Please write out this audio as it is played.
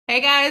Hey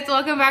guys,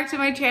 welcome back to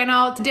my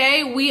channel.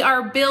 Today we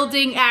are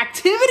building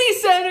activity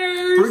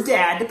centers for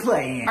dad to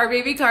play in. Our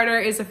baby Carter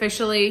is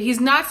officially, he's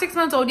not 6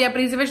 months old yet,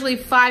 but he's officially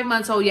 5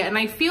 months old yet. And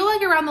I feel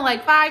like around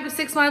the 5 to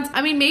 6 months,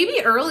 I mean,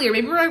 maybe earlier,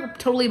 maybe we're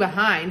totally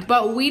behind,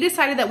 but we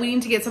decided that we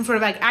need to get some sort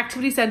of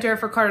activity center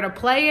for Carter to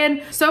play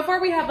in. So far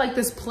we have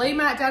this play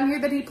mat down here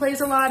that he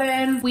plays a lot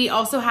in. We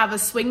also have a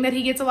swing that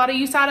he gets a lot of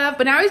use out of,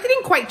 but now he's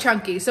getting quite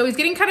chunky. So he's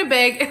getting kind of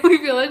big and we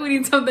feel like we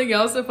need something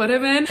else to put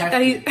him in.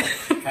 Hefty.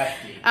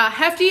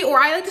 Hefty, or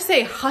I like to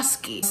say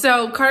husky.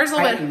 So Carter's a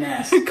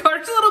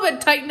little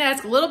bit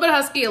tight-ness, a little bit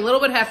husky, a little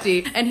bit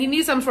hefty, and he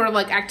needs some sort of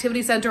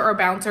activity center or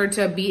bouncer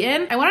to be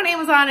in. I went on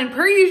Amazon, and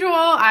per usual,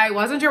 I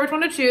wasn't sure which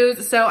one to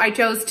choose, so I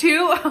chose two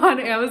on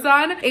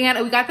Amazon,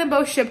 and we got them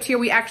both shipped here.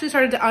 We actually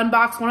started to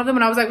unbox one of them,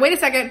 and I was like, wait a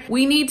second,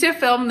 we need to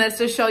film this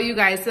to show you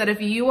guys so that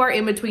if you are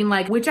in between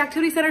which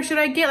activity center should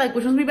I get,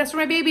 which one's gonna be best for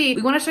my baby,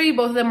 we want to show you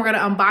both of them. We're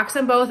gonna unbox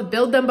them both,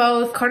 build them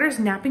both. Carter's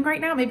napping right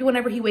now. Maybe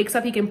whenever he wakes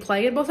up, he can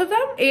play in both of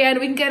them, and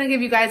we can kind of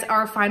give you guys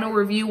our final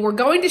review. We're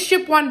going to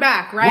ship one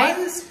back, right?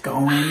 What is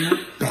going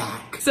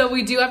back? So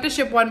we do have to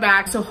ship one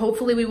back, so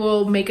hopefully we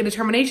will make a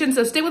determination.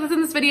 So stay with us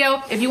in this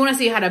video if you want to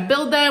see how to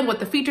build them, what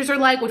the features are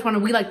like, which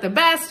one we like the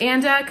best,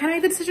 and kind of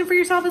make the decision for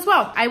yourself as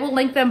well. I will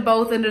link them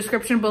both in the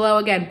description below.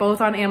 Again,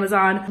 both on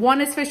Amazon.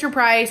 One is Fisher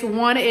Price,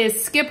 one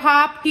is Skip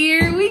Hop.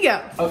 Here we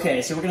go.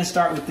 Okay, so we're gonna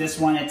start with this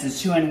one. It's a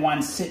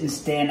 2-in-1 sit and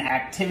stand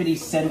activity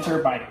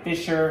center by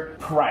Fisher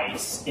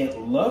Price. It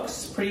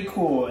looks pretty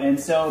cool, and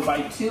so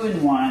by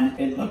 2-in-1,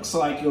 it looks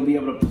like you'll be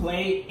able to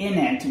play in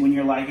it when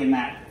you're in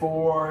that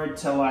 4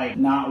 to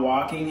not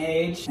walking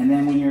age, and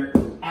then when you're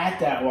at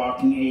that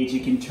walking age,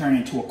 it can turn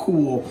into a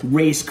cool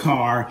race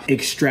car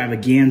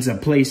extravaganza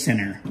play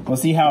center. We'll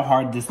see how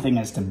hard this thing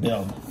is to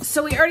build.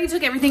 So we already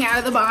took everything out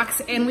of the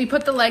box and we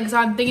put the legs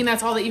on, thinking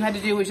that's all that you had to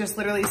do was just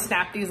literally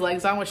snap these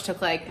legs on, which took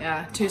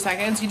 2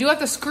 seconds. You do have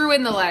to screw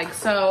in the legs,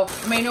 so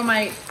Emmanuel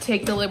might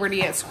take the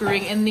liberty at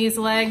screwing in these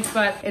legs,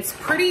 but it's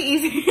pretty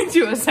easy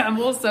to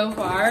assemble so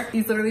far.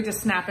 These literally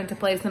just snap into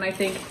place, and I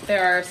think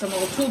there are some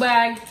little tool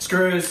bag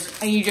screws,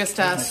 and you just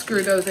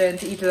screw those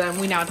into each of them.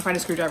 We now have to find a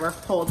screwdriver.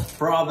 Hold.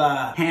 For all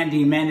the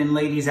handy men and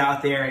ladies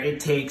out there, it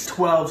takes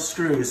 12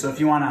 screws, so if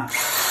you want to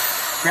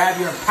grab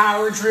your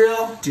power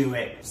drill, do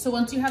it. So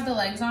once you have the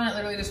legs on, it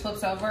literally just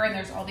flips over, and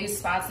there's all these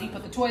spots that you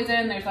put the toys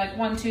in. There's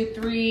 1, 2,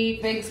 3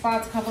 big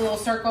spots, a couple little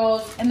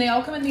circles, and they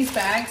all come in these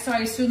bags. So I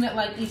assume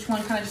that each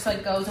one kind of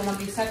just goes in one of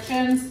these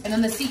sections, and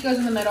then the seat goes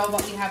in the middle,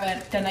 but we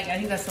haven't done I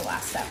think that's the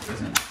last step.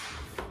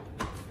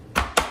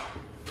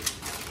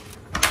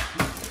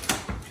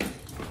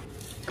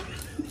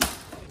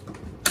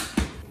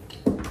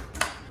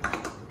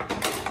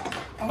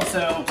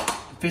 Also,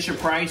 Fisher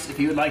Price, if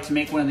you would like to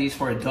make one of these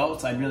for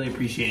adults, I'd really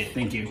appreciate it.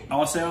 Thank you.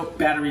 Also,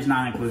 batteries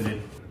not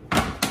included.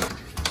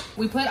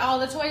 We put all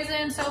the toys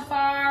in so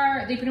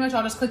far. They pretty much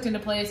all just clicked into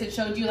place. It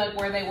showed you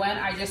where they went.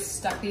 I just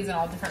stuck these in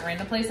all different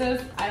random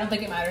places. I don't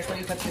think it matters where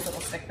you put these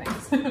little stick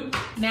things.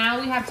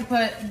 Now we have to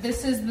put,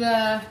 this is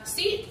the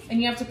seat,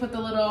 and you have to put the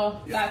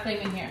little, that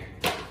thing in here.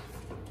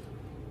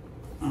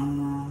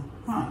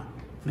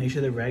 Make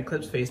sure the red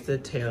clips face the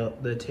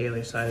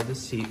tailor side of the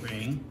seat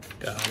ring.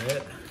 Got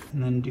it.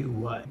 And then do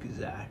what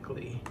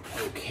exactly?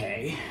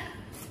 Okay,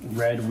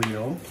 red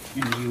wheel,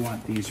 and you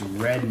want these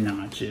red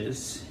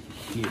notches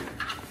here.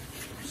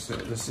 So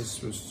this is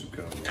supposed to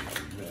go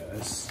like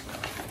this.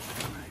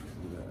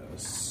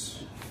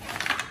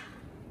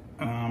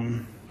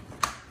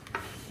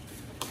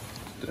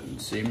 Doesn't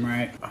seem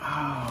right.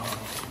 Oh,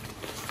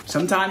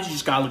 sometimes you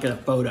just gotta look at a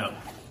photo.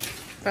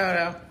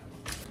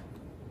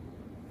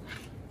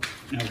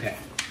 Okay,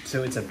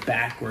 so it's a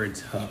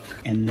backwards hook,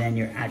 and then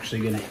you're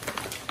actually gonna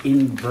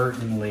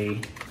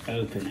inadvertently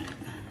open it.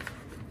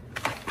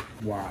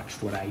 Watch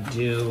what I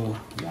do,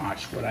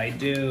 watch what I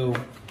do.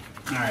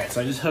 All right, so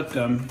I just hooked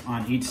them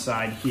on each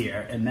side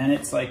here, and then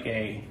it's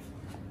a,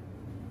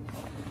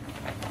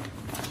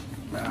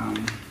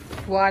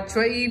 watch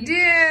what you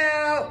do.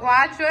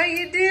 Watch what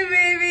you do,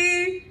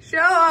 baby.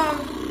 Show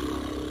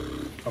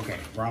them. Okay,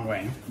 wrong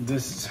way.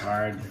 This is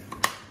hard.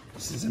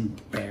 This is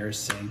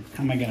embarrassing.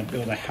 How am I gonna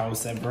build a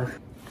house ever?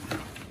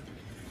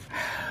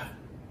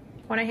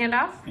 Want a hand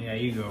off? Yeah,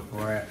 you go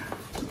for it.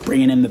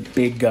 Bringing in the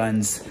big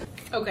guns.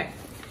 Okay,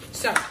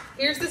 so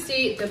here's the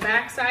seat. The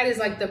back side is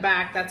the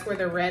back. That's where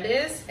the red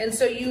is. And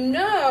so you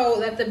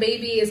know that the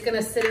baby is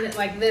gonna sit in it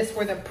like this,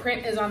 where the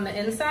print is on the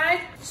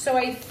inside. So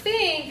I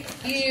think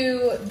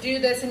you do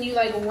this and you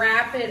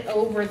wrap it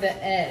over the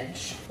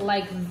edge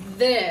like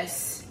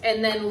this,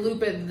 and then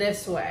loop it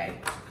this way.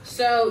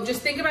 So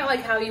just think about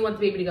how you want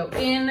the baby to go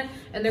in,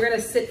 and they're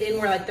gonna sit in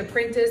where the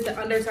print is. The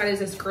underside is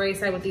this gray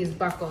side with these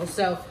buckles.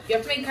 So you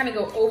have to kind of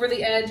go over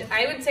the edge.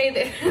 I would say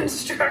the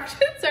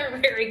instructions are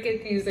very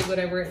confusing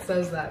whenever it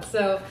says that.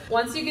 So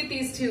once you get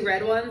these 2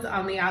 red ones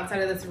on the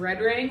outside of this red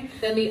ring,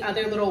 then the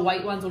other little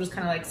white ones will just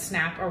kind of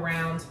snap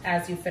around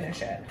as you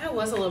finish it. That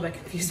was a little bit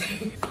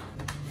confusing.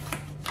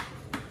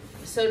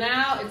 So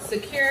now it's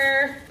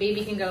secure,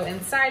 baby can go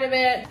inside of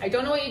it. I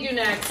don't know what you do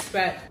next,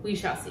 but we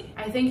shall see.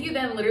 I think you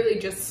then literally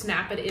just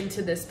snap it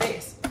into this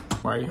space.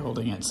 Why are you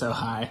holding it so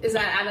high? Is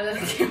that out of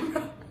the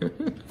camera?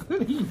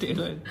 What are you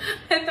doing?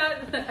 I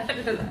thought I had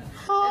to go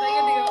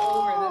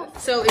over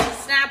this. So it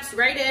snaps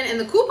right in, and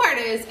the cool part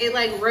is it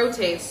like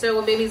rotates. So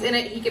when baby's in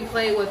it, he can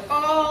play with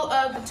all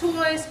of the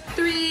toys,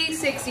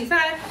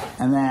 365.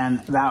 And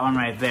then that one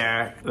right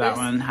there, that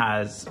one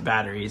has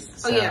batteries.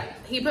 So oh yeah,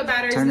 he put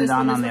batteries. Turn in it this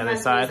on one. the other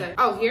side.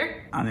 Oh,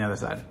 here? On the other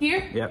side.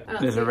 Here? Yep. Oh,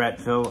 There's a red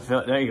fill.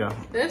 There you go.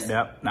 This?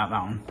 Yep. Not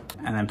that one.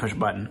 And then push a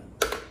button.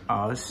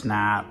 Oh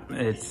snap!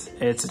 It's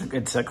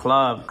a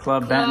club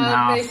Benton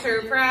house.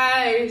 Fisher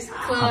Price.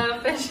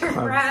 Club Fisher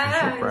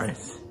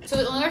Price. So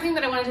the only other thing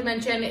that I wanted to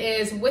mention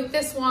is with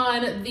this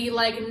one, the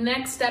like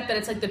next step that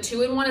it's like the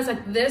 2-in-1 is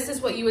like this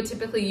is what you would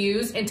typically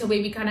use until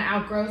baby kind of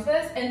outgrows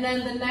this. And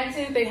then the next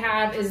thing that they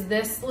have is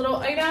this little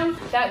item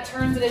that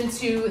turns it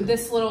into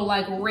this little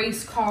like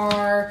race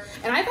car.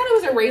 And I thought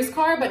it was a race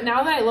car, but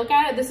now that I look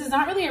at it, this is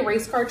not really a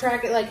race car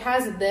track. It like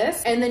has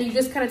this, and then you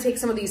just kind of take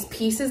some of these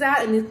pieces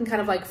out and you can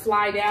kind of like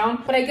fly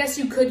down. But I guess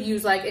you could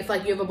use like, if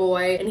like you have a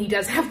boy and he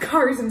does have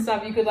cars and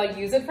stuff, you could like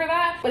use it for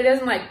that. But it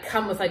doesn't like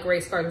come with like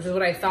race cars, which is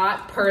what I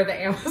thought per the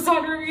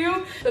Amazon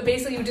review. But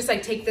basically you just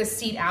like take this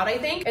seat out, I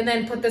think, and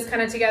then put this kind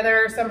of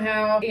together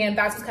somehow, and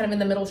that's what's kind of in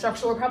the middle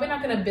structure. We're probably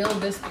not going to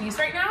build this piece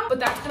right now, but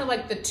that's kind of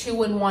like the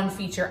 2-in-1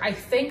 feature. I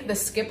think the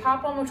skip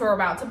hop one, which we're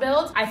about to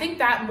build, I think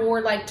that more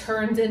like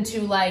turns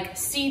into like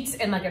seats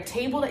and like a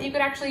table that you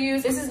could actually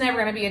use. This is never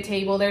going to be a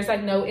table. There's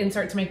like no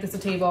insert to make this a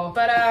table,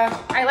 but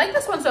I like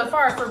this one so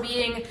far for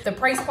being the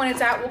price point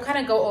it's at. We'll kind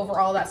of go over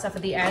all that stuff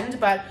at the end,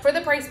 but for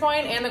the price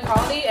point and the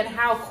quality and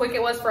how quick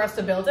it was for us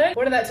to build it,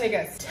 what did that take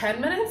us? 10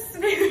 minutes?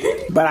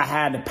 But I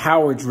had the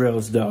power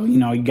drills though. You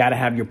know, you gotta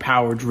have your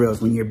power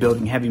drills when you're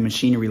building heavy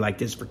machinery like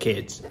this for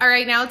kids. All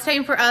right, now it's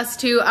time for us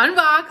to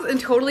unbox and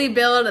totally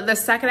build the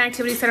second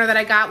activity center that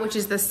I got, which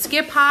is the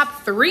Skip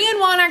Hop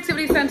 3-in-1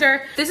 activity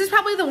center. This is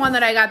probably the one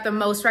that I got the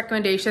most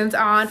recommendations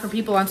on from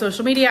people on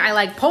social media. I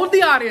like polled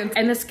the audience,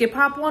 and the Skip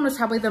Hop one was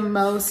probably the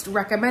most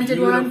recommended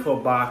one.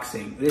 Beautiful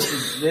boxing. This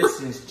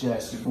is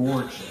just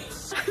gorgeous.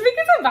 I think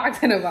it's a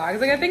box in a box.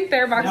 Like I think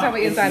their box is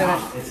probably inside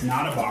of it. It's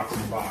not a box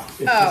in a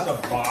box. It's just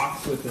a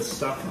box with the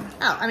stuff in it.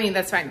 Oh, I mean,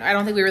 that's fine. I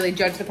don't think we really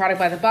judge the product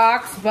by the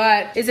box,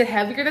 but is it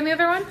heavier than the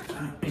other one?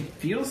 It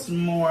feels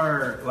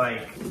more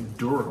like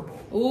durable.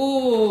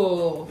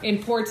 Ooh,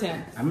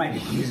 important. I might be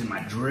using my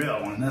drill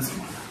on this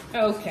one.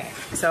 Okay,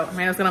 so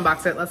Amanda's gonna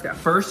unbox it. Let's go.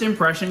 First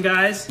impression,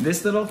 guys,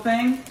 this little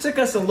thing took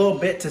us a little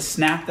bit to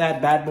snap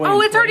that bad boy. Oh,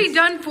 it's already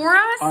done for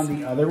us? On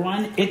the other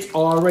one, it's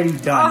already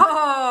done.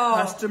 Oh.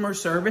 Customer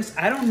service.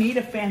 I don't need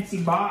a fancy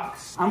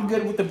box. I'm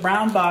good with the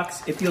brown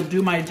box if you'll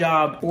do my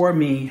job for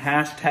me.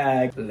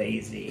 Hashtag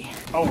lazy.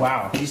 Oh,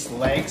 wow. These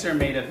legs are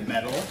made of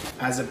metal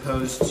as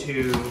opposed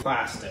to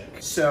plastic.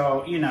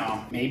 So, you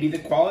know, maybe the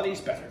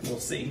quality's better.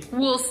 We'll see.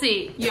 We'll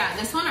see. Yeah,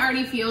 this one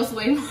already feels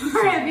way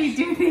more heavy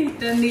duty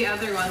than the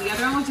other one. The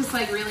other one was just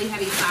like really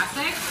heavy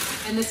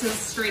plastic, and this is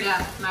straight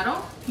up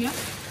metal. Yeah.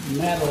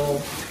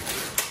 Metal.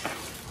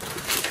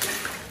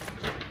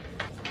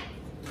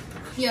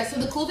 Yeah, so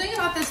the cool thing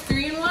about this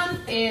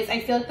 3-in-1 is I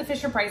feel like the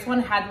Fisher Price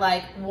one had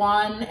like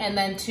 1 and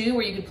then 2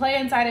 where you could play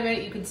inside of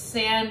it, you could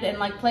stand and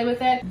like play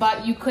with it,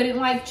 but you couldn't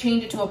like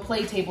change it to a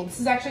play table. This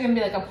is actually gonna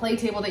be like a play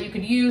table that you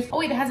could use. Oh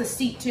wait, it has a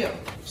seat too.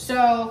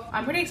 So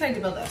I'm pretty excited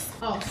to build this.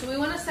 Oh, so we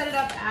wanna set it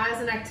up as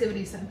an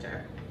activity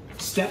center.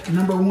 Step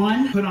number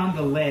 1, put on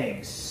the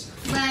legs.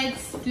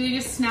 Legs, do they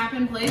just snap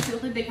in place? It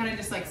looks like they kind of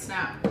just like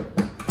snap.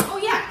 Oh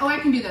yeah, oh I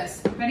can do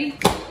this. Ready?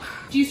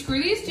 Do you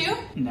screw these too?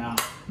 No,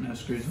 no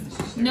screws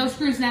necessary. No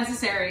screws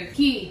necessary.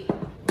 Key.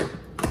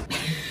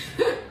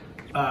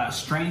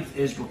 Strength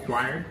is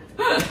required.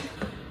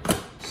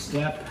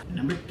 Step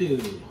number 2.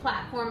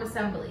 Platform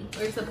assembly.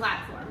 Where's the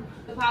platform?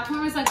 The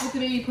platform is like what the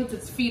baby puts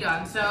its feet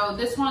on. So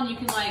this one you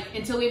can like,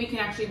 until baby can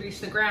actually reach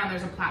the ground,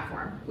 there's a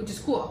platform, which is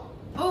cool.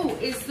 Oh,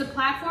 is the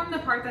platform the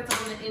part that's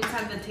on the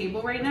inside of the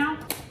table right now?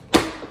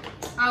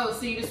 Oh,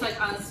 so you just like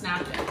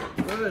unsnapped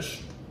it.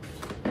 Push.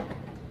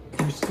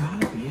 There's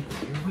gotta be a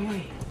clear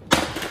way.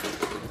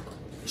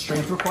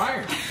 Strength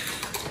required.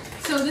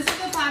 So this is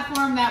the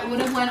platform that would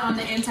have went on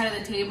the inside of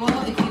the table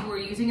if you were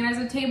using it as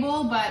a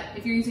table, but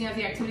if you're using it as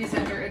the activity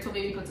center, it's what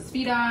baby puts his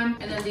feet on,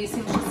 and then these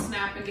things just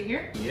snap into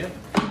here. Yep.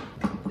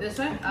 This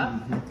way,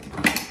 up.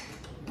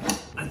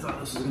 I thought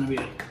this was gonna be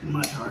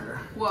much harder.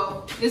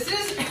 Whoa, this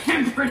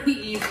is pretty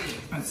easy.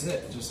 That's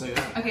it, just like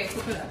that. Okay,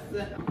 flip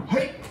it up.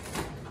 Hey.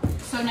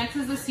 So next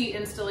is the seat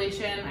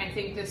installation. I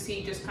think the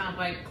seat just kind of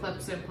like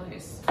clips in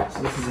place.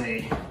 So this is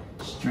a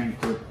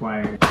strength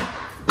required.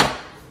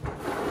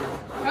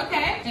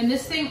 Okay, and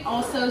this thing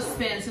also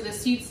spins, so the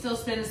seat still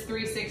spins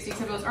 360,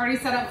 so it was already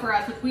set up for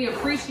us, which we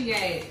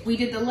appreciate. We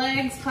did the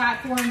legs,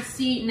 platform,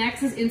 seat.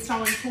 Next is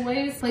installing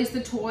toys. Place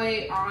the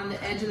toy on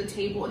the edge of the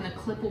table and the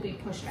clip will be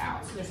pushed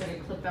out. So there's like a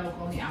clip that will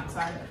go on the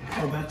outside.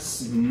 Oh,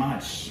 that's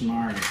much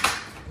smarter.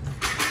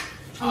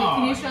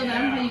 Can you show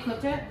them how you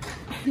clipped it?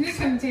 You just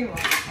got the table.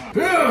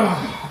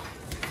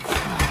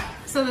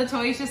 So the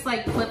toys just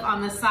like clip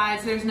on the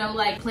sides. There's no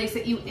like place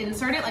that you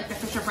insert it, like the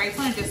Fisher Price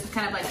one. It just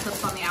kind of like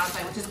clips on the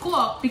outside, which is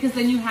cool because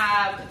then you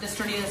have the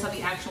sturdiness of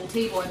the actual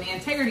table and the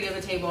integrity of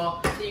the table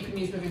that you can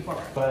use moving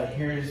forward. But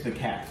here's the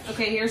catch.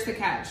 Okay, here's the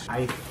catch.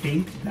 I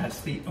think that's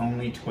the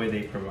only toy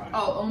they provide.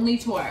 Oh, only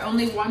toy.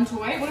 Only one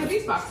toy? What are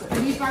these boxes? Are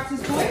these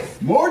boxes toys?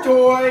 More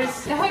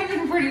toys! That would have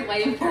been pretty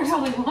lame. There's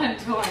only one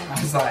toy. I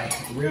was like,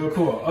 real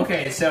cool.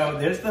 Okay, so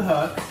there's the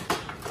hook,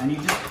 and you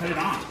just put it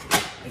on.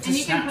 It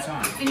just snaps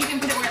on. And you can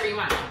put it wherever you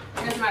want.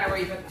 It doesn't matter where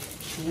you put it.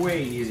 It's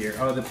way easier.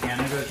 Oh, the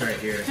piano goes right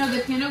here. No,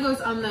 the piano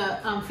goes on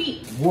the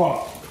feet.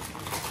 Whoa.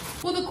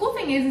 Well, the cool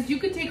thing is you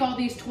could take all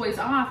these toys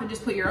off and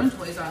just put your own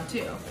toys on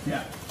too.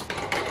 Yeah.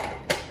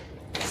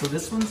 So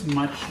this one's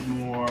much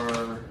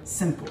more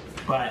simple,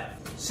 but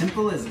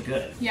simple is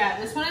good. Yeah,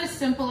 this one is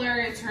simpler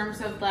in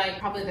terms of like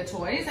probably the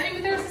toys. I mean,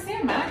 but there's the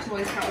same amount of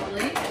toys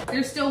probably.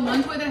 There's still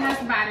one toy that has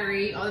the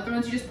battery, all the other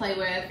ones you just play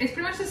with. It's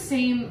pretty much the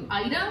same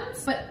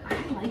items, but I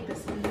like this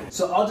one.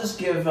 So I'll just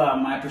give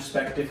my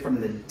perspective from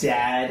the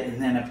dad,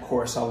 and then of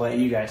course I'll let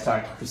you guys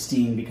talk to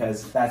Christine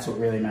because that's what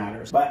really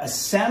matters. But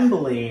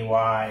assembly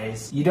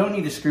wise, you don't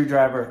need a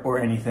screwdriver or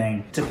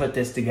anything to put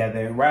this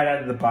together. Right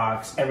out of the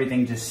box,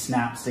 everything just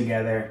snaps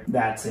together.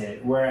 That's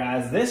it.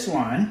 Whereas this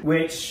one,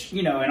 which,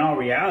 you know, in all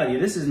reality,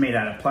 this is made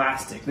out of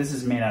plastic. This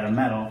is made out of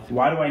metal.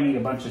 Why do I need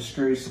a bunch of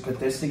screws to put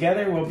this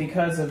together? Well,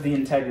 because of the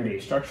integrity.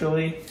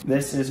 Structurally,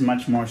 this is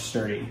much more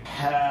sturdy.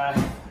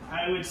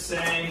 I would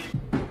say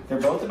they're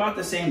both about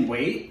the same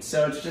weight,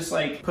 so it's just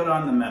like put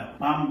on the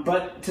metal.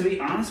 But to be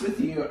honest with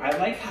you, I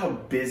like how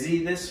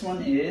busy this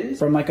one is.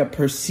 From like a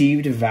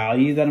perceived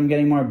value that I'm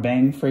getting more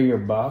bang for your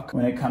buck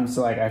when it comes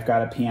to like, I've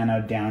got a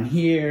piano down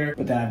here,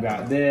 but then I've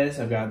got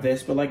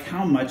this, but like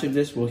how much of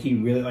this will he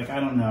really like? I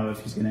don't know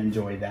if he's gonna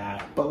enjoy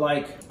that. But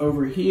like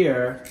over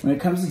here, when it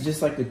comes to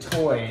just like the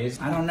toys,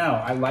 I don't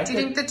know. I like it. Do you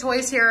think the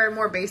toys here are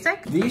more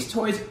basic? These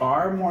toys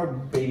are more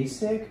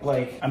basic.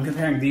 Like I'm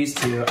comparing these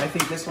two. I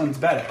think this one's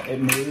better.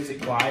 It moves,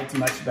 it glides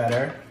much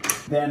better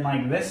than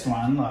like this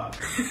one. Look,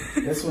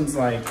 this one's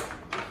like,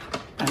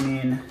 I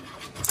mean,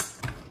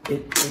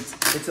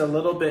 it's a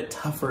little bit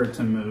tougher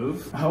to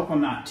move. I hope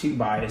I'm not too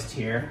biased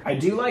here. I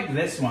do like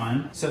this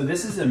one. So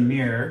this is a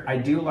mirror. I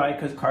do like,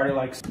 because Carter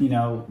likes, you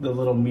know, the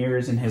little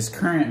mirrors in his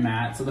current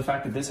mat. So the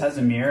fact that this has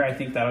a mirror, I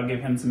think that'll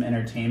give him some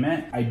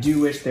entertainment. I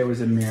do wish there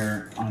was a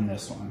mirror on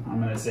this one.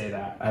 I'm gonna say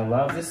that. I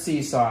love the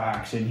seesaw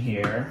action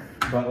here,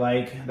 but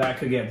like that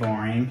could get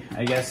boring.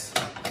 I guess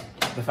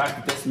the fact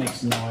that this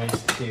makes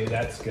noise too,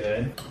 that's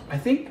good. I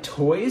think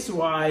toys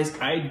wise,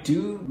 I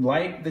do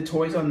like the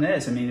toys on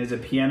this. I mean, there's a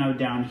piano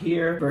down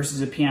here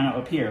versus a piano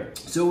up here.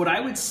 So what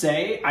I would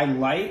say, I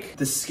like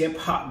the skip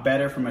hop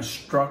better from a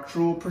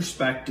structural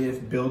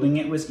perspective. Building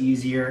it was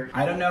easier.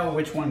 I don't know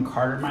which one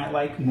Carter might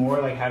like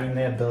more, like having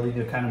the ability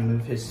to kind of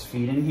move his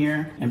feet in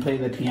here and play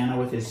the piano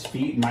with his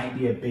feet might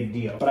be a big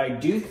deal. But I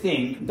do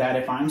think that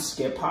if I'm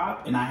skip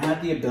hop and I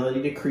have the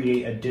ability to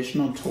create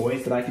additional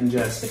toys that I can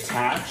just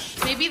attach.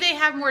 Maybe they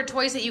have more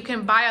toys that you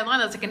can buy online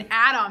that's like an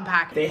add-on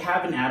package. They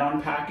have an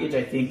add-on package.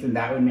 I think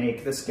that would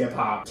make the skip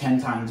hop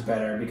 10 times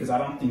better because I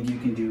don't think you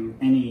can do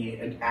any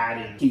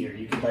adding here.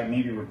 You could like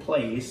maybe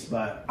replace,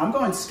 but I'm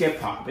going skip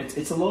hop.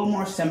 It's a little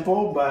more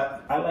simple,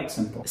 but I like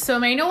simple. So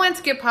Manuel went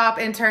skip hop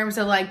in terms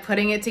of like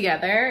putting it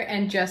together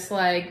and just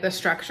like the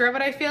structure of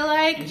it, I feel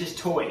like. And just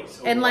toys.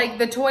 Overall. And like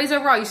the toys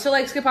overall, you still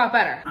like skip hop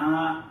better?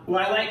 Well,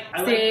 I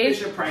like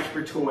Fisher Price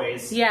for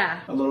toys. Yeah.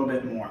 A little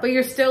bit more. But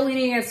you're still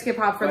leaning at skip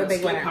hop for the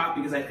big winner. Skip hop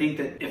because I think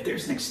that if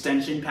there's an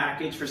extension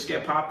package for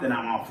skip hop, then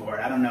I'm all for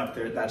it. I don't know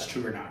if that's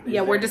true or not.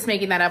 Yeah, we're just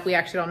making that up. We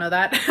actually don't know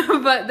that.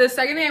 But the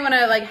second thing I want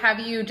to like have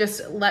you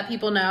just let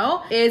people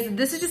know is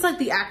this is just like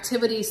the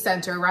activity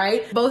center,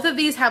 right? Both of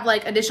these have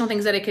like additional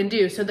things that it can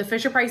do. So the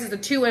Fisher Price is a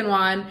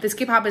 2-in-1. The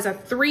skip hop is a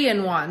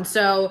 3-in-1.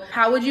 So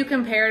how would you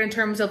compare it in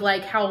terms of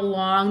like how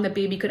long the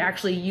baby could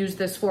actually use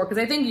this for?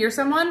 Because I think you're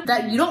someone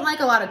that you don't like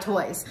a lot of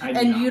toys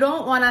and you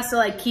don't want us to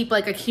like keep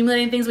like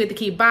accumulating things we have to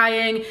keep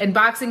buying and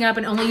boxing up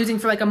and only using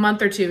for like a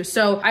month or two.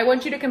 So I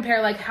want you to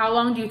compare like how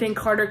long do you think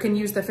Carter can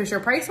use the Fisher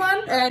Price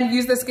one and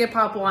use the skip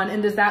hop one,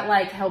 and does that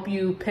like help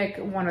you pick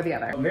one or the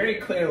other? Very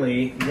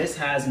clearly this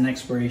has an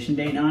expiration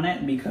date on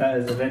it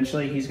because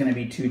eventually he's going to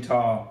be too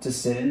tall to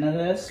sit into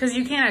this. Because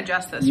you can't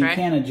adjust this, you right? You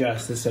can't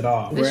adjust this at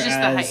all. It's just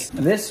the height.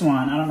 This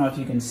one, I don't know if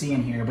you can see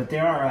in here, but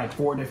there are like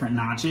 4 different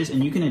notches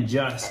and you can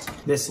adjust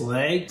this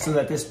leg so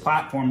that this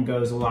platform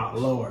goes a lot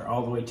lower,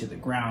 all the way to the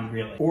ground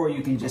really. Or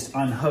you can just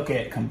unhook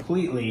it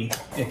completely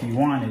if you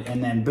wanted,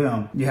 and then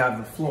boom, you have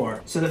the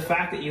floor. So the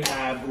fact that you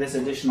have this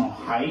additional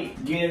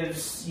height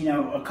gives, you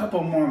know, a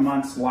couple more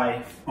months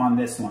life on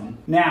this one.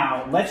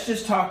 Now, let's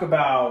just talk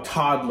about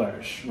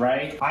toddlers,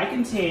 right? I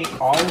can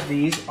take all of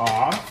these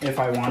off if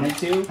I wanted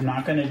to. I'm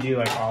not gonna do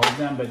like all of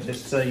them, but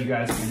just so you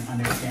guys can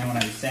understand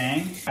what I'm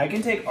saying. I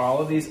can take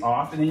all of these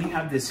off and then you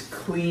have this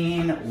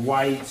clean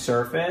white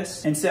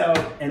surface.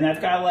 And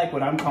I've got like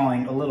what I'm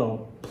calling a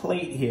little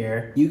plate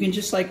here, you can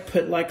just like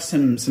put like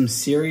some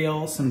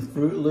cereal, some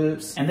Fruit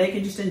Loops, and they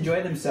can just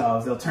enjoy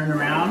themselves. They'll turn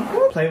around,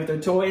 play with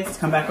their toys,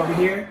 come back over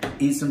here,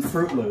 eat some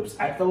Fruit Loops.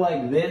 I feel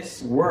like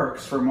this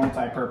works for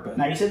multi-purpose.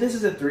 Now you said this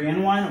is a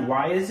 3-in-1.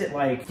 Why is it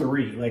like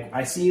 3? Like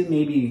I see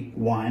maybe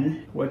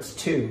 1. What's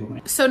 2?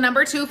 So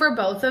number 2 for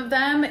both of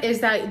them is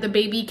that the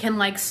baby can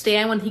like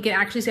stand when he can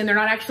actually stand. They're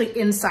not actually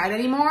inside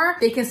anymore.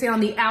 They can stand on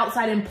the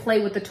outside and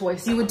play with the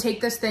toys. So you would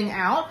take this thing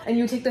out and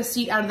you would take the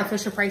seat out of the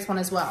Fisher-Price one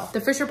as well.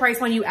 The Fisher-Price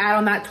one, you add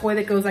on that toy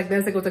that goes like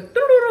this, that goes like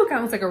kind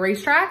of looks like a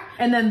racetrack.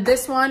 And then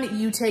this one,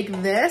 you take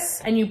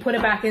this and you put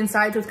it back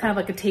inside, so it's kind of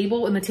like a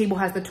table, and the table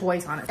has the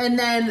toys on it. And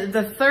then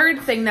the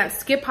third thing that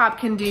Skip Hop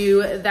can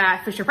do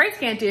that Fisher-Price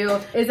can't do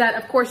is that,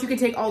 of course, you can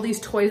take all these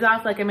toys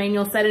off, like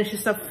Emmanuel said, it's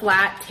just a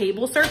flat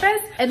table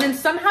surface. And then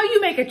somehow you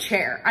make a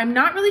chair. I'm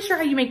not really sure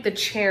how you make the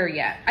chair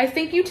yet. I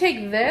think you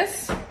take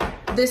this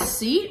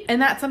seat,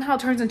 and that somehow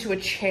turns into a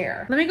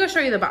chair. Let me go show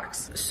you the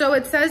box. So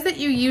it says that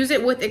you use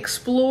it with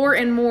Explore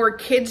and More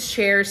kids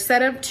chairs,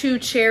 set of 2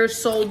 chairs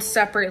sold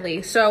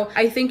separately. So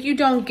I think you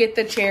don't get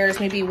the chairs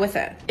maybe with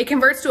it. It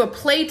converts to a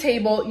play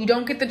table. You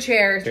don't get the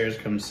chairs. Chairs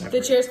come separate.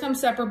 The chairs come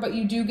separate, but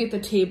you do get the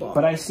table.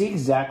 But I see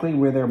exactly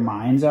where their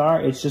minds are.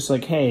 It's just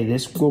like, hey,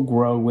 this will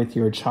grow with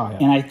your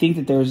child. And I think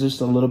that there's just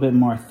a little bit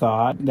more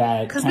thought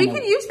that because we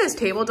could use this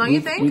table, don't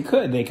you think? We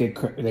could. They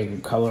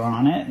could color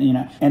on it, you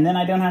know. And then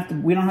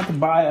we don't have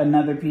to buy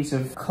another piece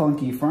of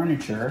clunky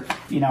furniture.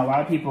 You know, a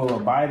lot of people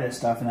will buy this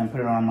stuff and then put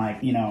it on like,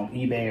 you know,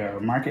 eBay or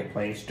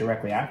Marketplace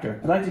directly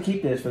after. I'd like to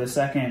keep this for the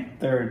 2nd,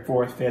 3rd,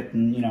 4th, 5th,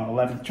 and, you know,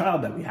 11th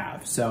child that we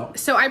have. So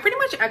I pretty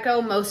much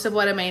echo most of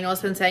what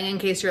Emmanuel's been saying, in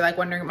case you're like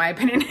wondering what my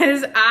opinion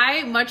is.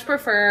 I much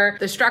prefer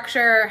the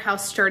structure, how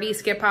sturdy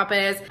Skip Hop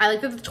is. I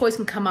like that the toys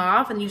can come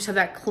off and you just have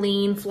that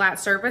clean, flat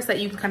surface that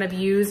you can kind of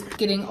use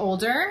getting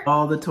older.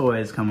 All the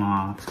toys come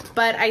off.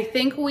 But I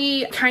think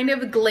we kind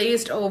of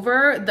glazed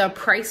over the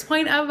price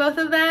point of both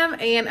of them,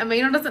 and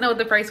Emmanuel doesn't know what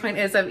the price point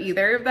is of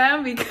either of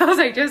them because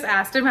I just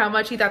asked him how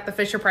much he thought the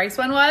Fisher-Price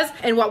one was.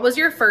 And what was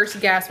your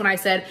first guess when I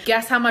said,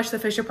 guess how much the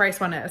Fisher-Price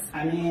one is?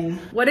 I mean,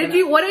 what did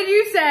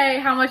you say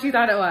how much you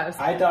thought it was?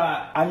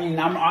 I mean,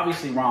 I'm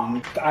obviously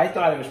wrong. I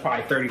thought it was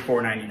probably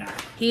 $34.99.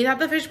 He thought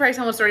the Fisher-Price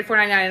one was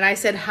 $34.99, and I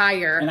said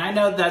higher. And I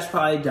know that's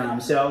probably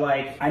dumb. So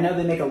like, I know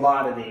they make a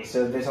lot of these,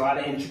 so there's a lot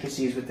of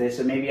intricacies with this.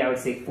 So maybe I would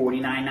say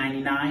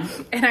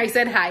 $49.99. And I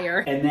said higher.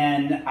 And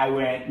then I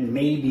went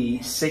maybe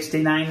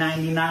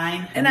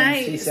 $69.99. And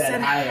then she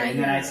said higher. And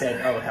then I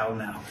said, oh, hell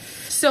no.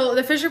 So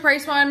the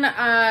Fisher-Price one,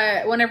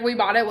 whenever we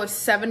bought it, was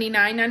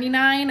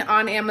 $79.99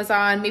 on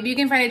Amazon. Maybe you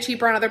can find it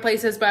cheaper on other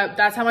places, but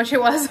that's how much it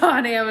was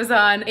on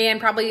Amazon. And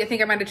probably, I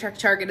think I might have checked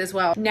Target as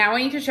well. Now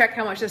I need to check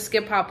how much the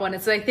Skip Hop one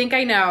is. I think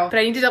I know, but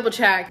I need to double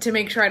check to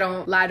make sure I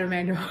don't lie to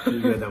Emmanuel.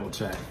 You gotta double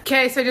check.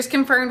 Okay, so I just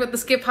confirmed what the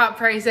Skip Hop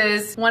price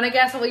is. Want to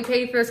guess what we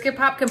paid for the Skip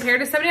Hop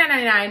compared to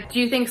 $79.99? Do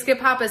you think Skip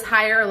Hop is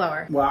higher or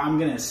lower? Well, I'm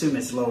gonna assume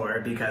it's lower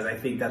because I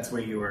think that's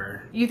where you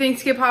were. You think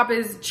Skip Hop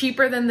is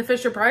cheaper than the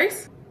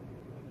Fisher-Price?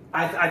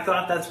 I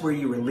thought that's where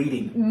you were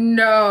leading.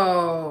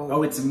 No.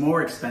 Oh, it's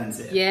more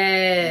expensive.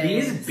 Yes.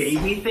 These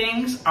baby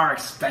things are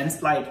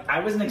expensive. Like, I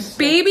wasn't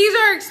expecting. Babies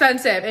are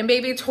expensive and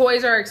baby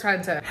toys are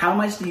expensive. How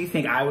much do you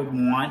think I would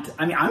want?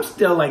 I mean, I'm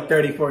still like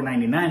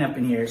 $34.99 up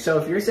in here. So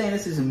if you're saying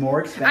this is more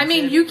expensive. I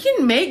mean, you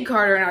can make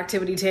Carter an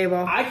activity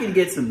table. I can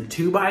get some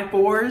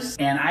 2x4s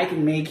and I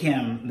can make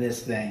him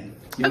this thing.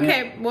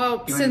 Okay,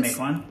 well,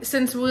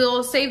 since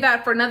we'll save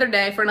that for another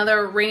day, for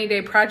another rainy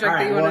day project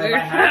that you want to do. If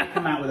I had to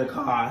come out with a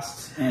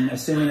cost, and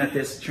assuming that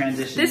this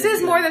transition this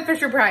is more than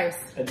Fisher-Price.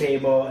 A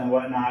table and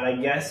whatnot, I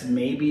guess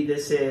maybe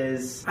this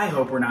is, I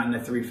hope we're not in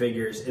the 3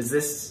 figures. Is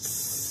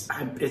this,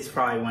 it's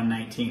probably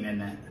 119, isn't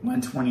it?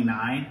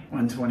 129?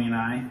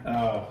 129?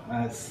 Oh,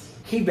 that's...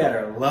 He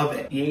better love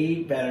it.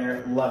 He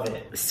better love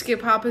it.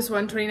 Skip Hop is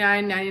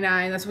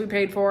 $129.99. That's what we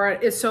paid for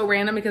it. It's so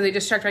random because I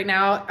just checked right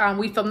now.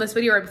 We filmed this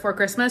video right before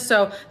Christmas,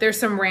 so there's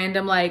some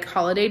random like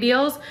holiday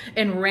deals.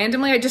 And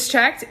randomly, I just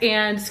checked,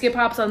 and Skip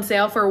Hop's on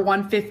sale for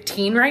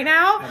 $115 right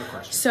now. I have a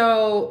question.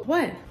 So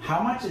what?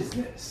 How much is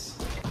this?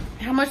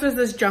 How much was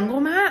this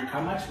jungle mat?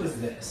 How much was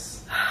this?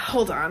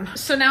 Hold on.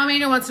 So now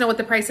Emmanuel wants to know what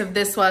the price of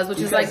this was, which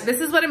is like, this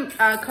is what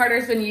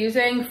Carter's been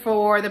using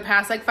for the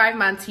past like 5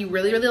 months. He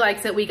really, really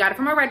likes it. We got it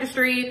from our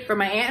registry, from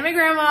my aunt and my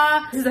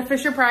grandma. This is a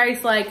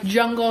Fisher-Price like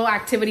jungle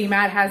activity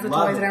mat, has the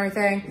toys and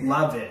everything.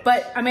 Love it.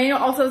 But Emmanuel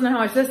also doesn't know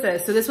how much this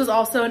is. So this was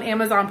also an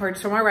Amazon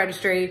purchase from our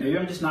registry. Maybe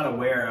I'm just not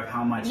aware of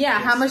how much. Yeah,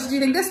 how much do you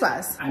think this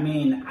was? I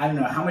mean, I don't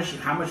know. How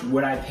much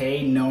would I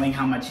pay knowing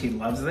how much he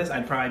loves this?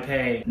 I'd probably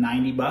pay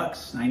 $90,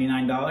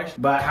 $99.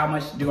 But how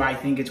much do I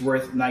think it's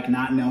worth, like,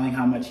 not knowing how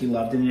how much he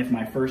loved it. And if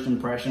my first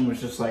impression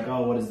was just like,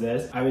 oh, what is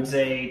this? I would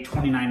say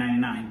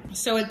 $29.99.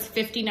 So it's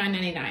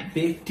 $59.99.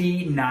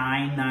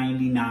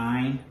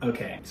 $59.99.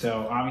 Okay,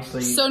 so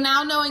obviously. So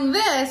now knowing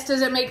this,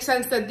 does it make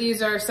sense that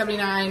these are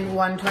 $79,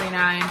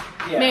 $129?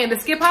 Yeah. Man, the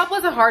Skip Hop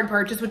was a hard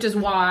purchase, which is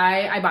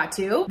why I bought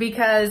two,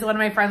 because one of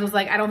my friends was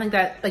like, I don't think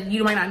that, like,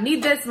 you might not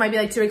need this. It might be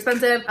like too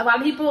expensive. A lot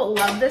of people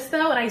love this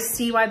though, and I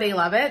see why they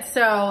love it.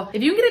 So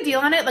if you can get a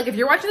deal on it, like if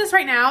you're watching this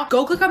right now,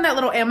 go click on that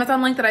little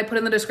Amazon link that I put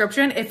in the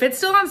description. If it's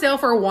still on sale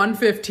for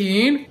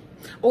 $115,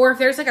 or if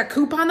there's like a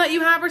coupon that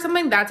you have or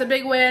something, that's a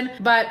big win.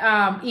 But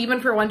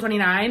even for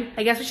 $129,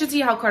 I guess we should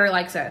see how Carter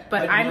likes it.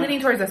 But I'm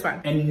leaning towards this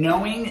one. And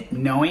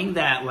knowing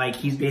that like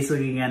he's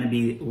basically gonna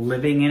be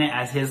living in it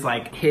as his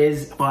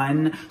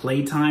fun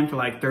playtime for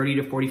like 30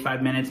 to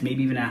 45 minutes,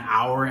 maybe even an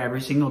hour every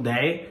single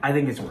day, I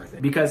think it's worth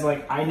it. Because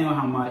like I know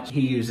how much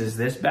he uses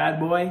this bad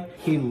boy.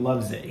 He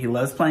loves it. He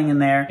loves playing in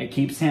there. It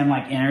keeps him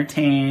like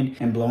entertained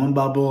and blowing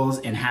bubbles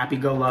and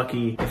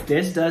happy-go-lucky. If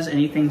this does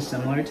anything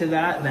similar to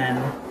that, then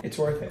it's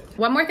worth it.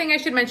 One more thing I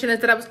should mention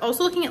is that I was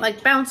also looking at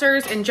like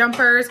bouncers and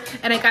jumpers,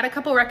 and I got a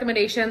couple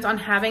recommendations on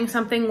having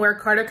something where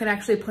Carter can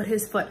actually put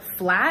his foot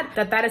flat.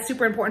 That is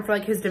super important for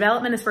like his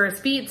development as far as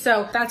feet.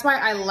 So that's why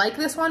I like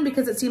this one,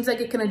 because it seems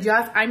like it can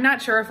adjust. I'm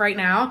not sure if right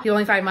now, he's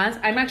only 5 months,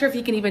 I'm not sure if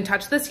he can even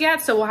touch this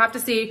yet. So we'll have to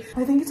see.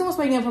 I think he's almost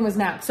waking up from his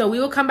nap. So we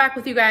will come back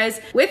with you guys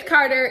with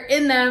Carter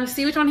in them,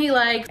 see which one he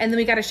likes, and then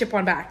we got to ship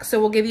one back. So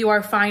we'll give you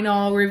our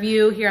final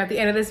review here at the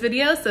end of this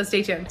video. So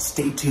stay tuned.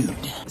 Stay tuned.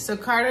 So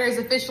Carter is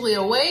officially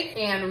awake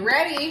and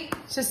ready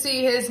to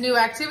see his new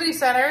activity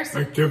centers.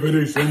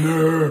 Activity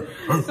center.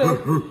 So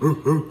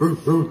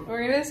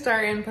we're gonna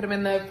start and put him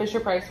in the Fisher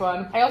Price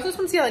one. I also just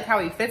want to see like how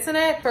he fits in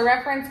it. For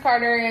reference,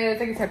 Carter is, I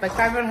think he said like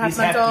 5.5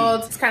 months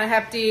old. He's kind of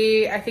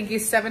hefty. I think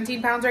he's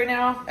 17 pounds right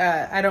now.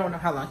 I don't know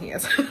how long he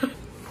is.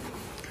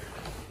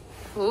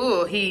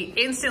 Ooh, he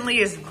instantly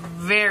is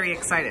very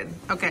excited.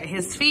 Okay,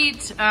 his feet,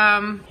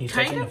 He's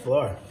touching the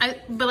floor.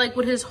 But like,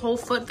 would his whole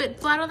foot fit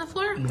flat on the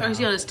floor? No. Or is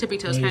he on his tippy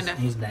toes, kind of?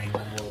 He's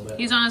dangling a little bit.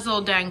 He's on his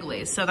little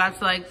danglies, so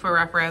that's like for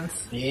reference.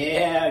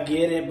 Yeah,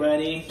 get it,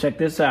 buddy. Check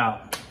this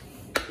out.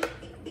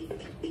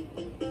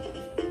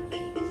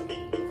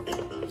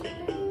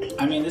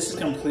 I mean, this is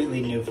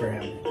completely new for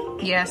him.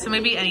 Yeah, so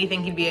maybe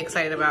anything he'd be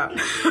excited about.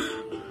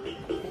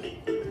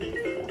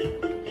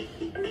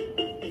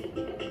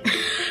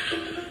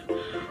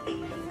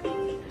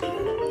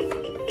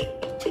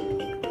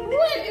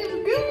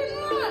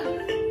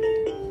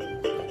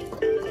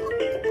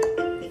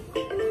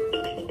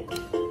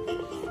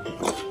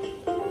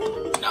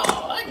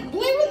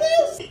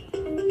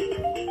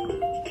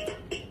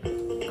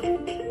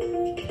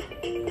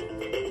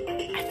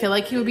 I feel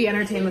like he would be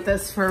entertained with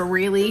this for a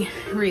really,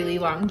 really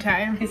long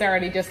time. He's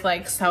already just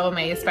like so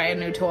amazed by a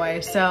new toy.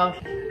 So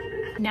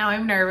now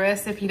I'm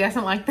nervous if he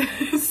doesn't like the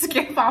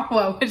Skip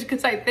Hop, which,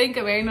 because I think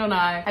Emmanuel and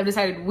I have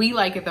decided we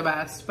like it the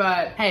best.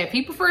 But hey, if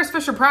he prefers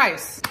Fisher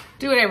Price,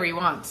 do whatever he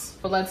wants,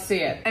 but let's see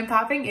it. I'm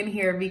popping in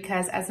here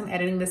because as I'm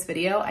editing this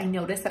video, I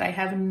noticed that I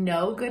have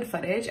no good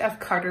footage of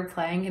Carter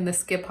playing in the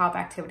Skip Hop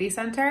Activity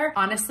Center.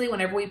 Honestly,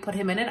 whenever we put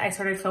him in it, I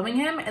started filming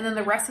him, and then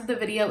the rest of the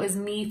video is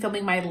me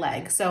filming my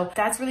leg. So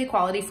that's really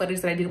quality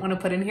footage that I didn't want to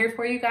put in here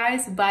for you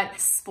guys, but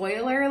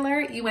spoiler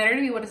alert, you might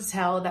already be able to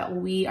tell that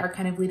we are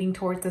kind of leaning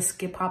towards the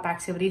Skip Hop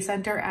Activity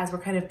Center as we're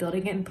kind of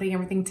building it and putting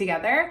everything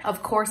together.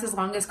 Of course, as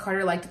long as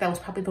Carter liked it, that was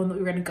probably the one that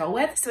we were gonna go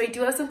with. So I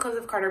do have some clips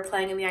of Carter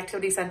playing in the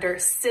Activity Center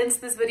since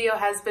this video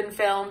has been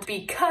filmed,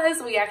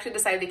 because we actually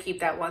decided to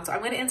keep that one. So I'm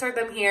going to insert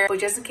them here, but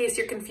just in case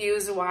you're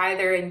confused why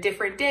they're in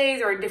different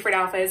days or in different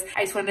outfits,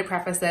 I just wanted to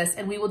preface this,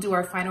 and we will do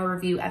our final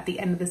review at the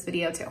end of this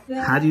video too.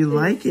 How do you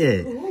like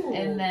it? Ooh.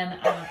 And then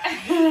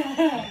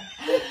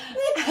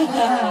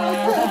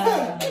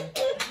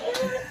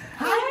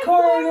Hi,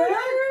 Carter.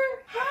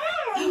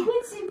 Hi,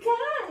 what you got?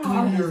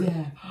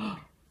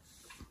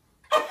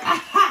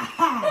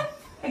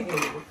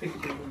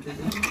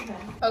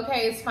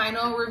 Okay, it's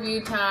final review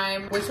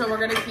time. Which one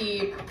we're gonna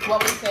keep,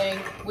 what we think.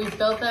 We've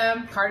built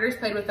them, Carter's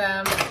played with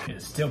them. Yeah,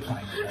 still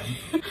playing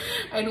with them.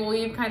 And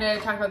we've kind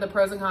of talked about the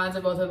pros and cons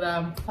of both of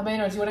them.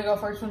 Emmanuel, do you wanna go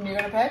first when you're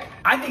gonna pick?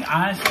 I think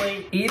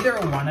honestly, either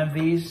one of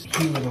these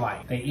he would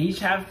like. They each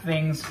have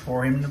things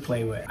for him to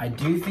play with. I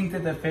do think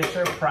that the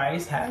Fisher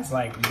Price has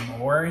like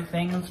more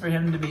things for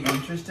him to be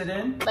interested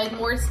in. Like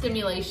more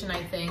stimulation,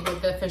 I think,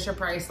 with the Fisher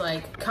Price,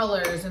 like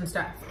colors and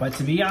stuff. But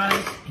to be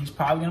honest, he's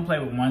probably gonna play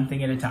with one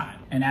thing at a time.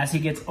 And as he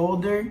gets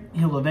older,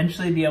 he'll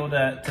eventually be able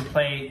to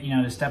play, you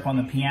know, to step on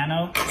the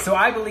piano. So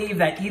I believe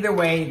that either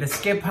way, the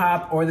Skip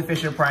Hop or the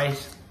Fisher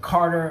Price,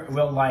 Carter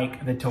will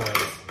like the toys.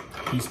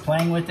 He's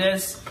playing with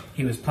this,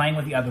 he was playing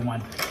with the other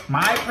one.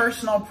 My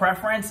personal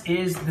preference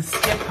is the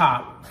Skip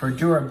Hop. For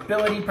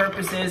durability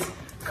purposes,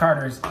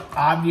 Carter's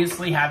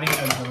obviously having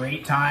a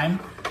great time.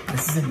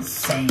 This is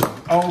insane.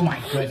 Oh my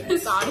goodness.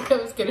 This audio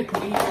is gonna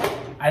be...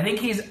 I think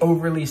he's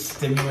overly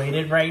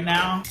stimulated right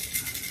now.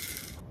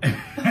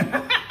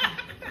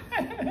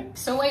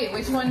 So So wait,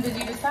 which one did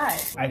you decide?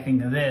 I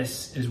think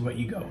this is what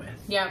you go with.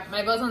 Yeah,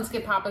 my vote's on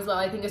Skip Hop as well.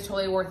 I think it's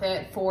totally worth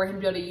it for him to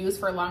be able to use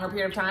for a longer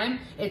period of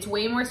time. It's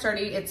way more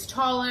sturdy, it's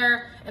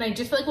taller, and I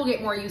just feel like we'll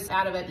get more use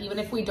out of it. Even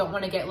if we don't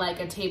want to get like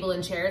a table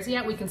and chairs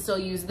yet, we can still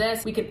use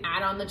this. We can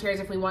add on the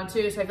chairs if we want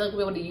to. So I feel like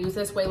we'll be able to use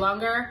this way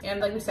longer. And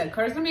like we said,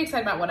 Carter's gonna be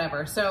excited about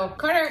whatever. So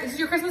Carter, this is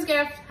your Christmas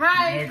gift.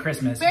 Hi. Merry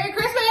Christmas. Merry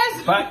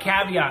Christmas. But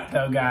caveat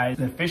though, guys,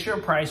 the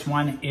Fisher-Price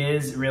one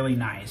is really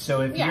nice.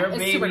 So if your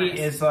baby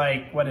is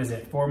like, what is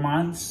it, 4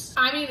 months?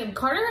 I mean,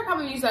 Carter could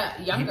probably use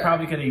that younger. He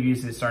probably could have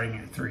used it starting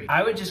at 3.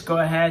 I would just go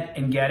ahead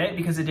and get it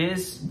because it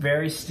is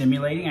very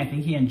stimulating. I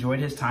think he enjoyed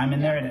his time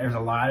in there, and there's a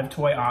lot of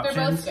toy options.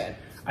 They're both good.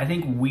 I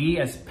think we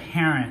as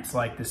parents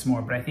like this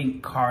more, but I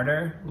think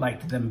Carter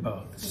liked them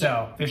both.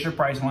 So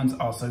Fisher-Price one's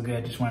also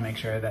good. Just want to make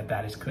sure that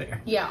that is clear.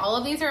 Yeah, all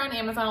of these are on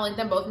Amazon. I'll link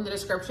them both in the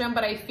description.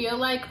 But I feel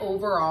like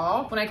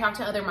overall, when I talk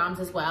to other moms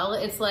as well,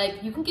 it's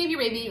like you can give your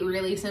baby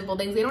really simple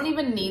things. They don't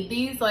even need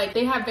these. Like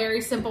they have very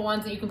simple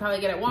ones that you can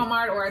probably get at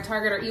Walmart or at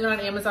Target or even on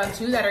Amazon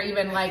too that are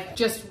even like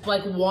just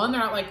like one.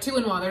 They're not like 2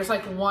 in 1. There's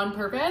like one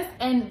purpose.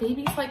 And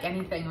babies like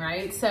anything,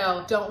 right?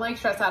 So don't like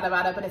stress out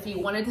about it. But if you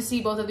wanted to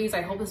see both of these,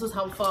 I hope this was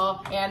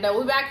helpful. And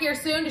we'll be back here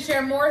soon to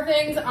share more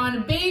things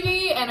on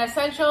baby and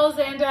essentials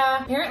and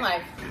parent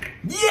life.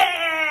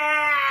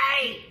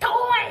 Yay!